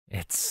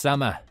It's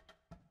summer.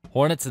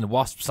 Hornets and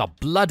wasps are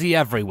bloody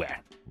everywhere.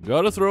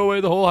 Gotta throw away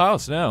the whole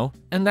house now.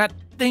 And that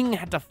thing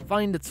had to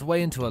find its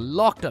way into a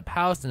locked up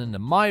house and into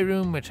my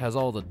room, which has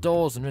all the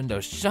doors and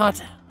windows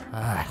shut.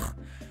 Ugh.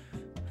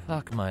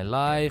 Fuck my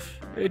life.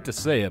 Hate to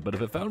say it, but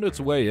if it found its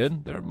way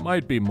in, there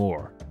might be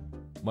more.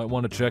 Might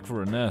want to check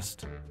for a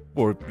nest.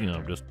 Or,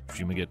 just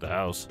fumigate the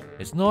house.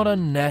 It's not a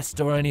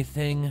nest or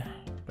anything,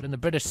 but in the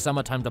British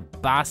summertime, the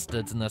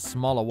bastards and their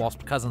smaller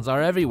wasp cousins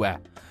are everywhere.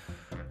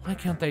 Why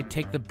can't they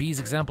take the bees'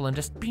 example and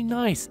just be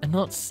nice and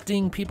not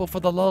sting people for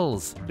the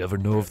lulz? Never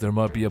know if there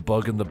might be a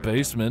bug in the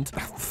basement.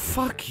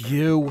 Fuck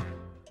you.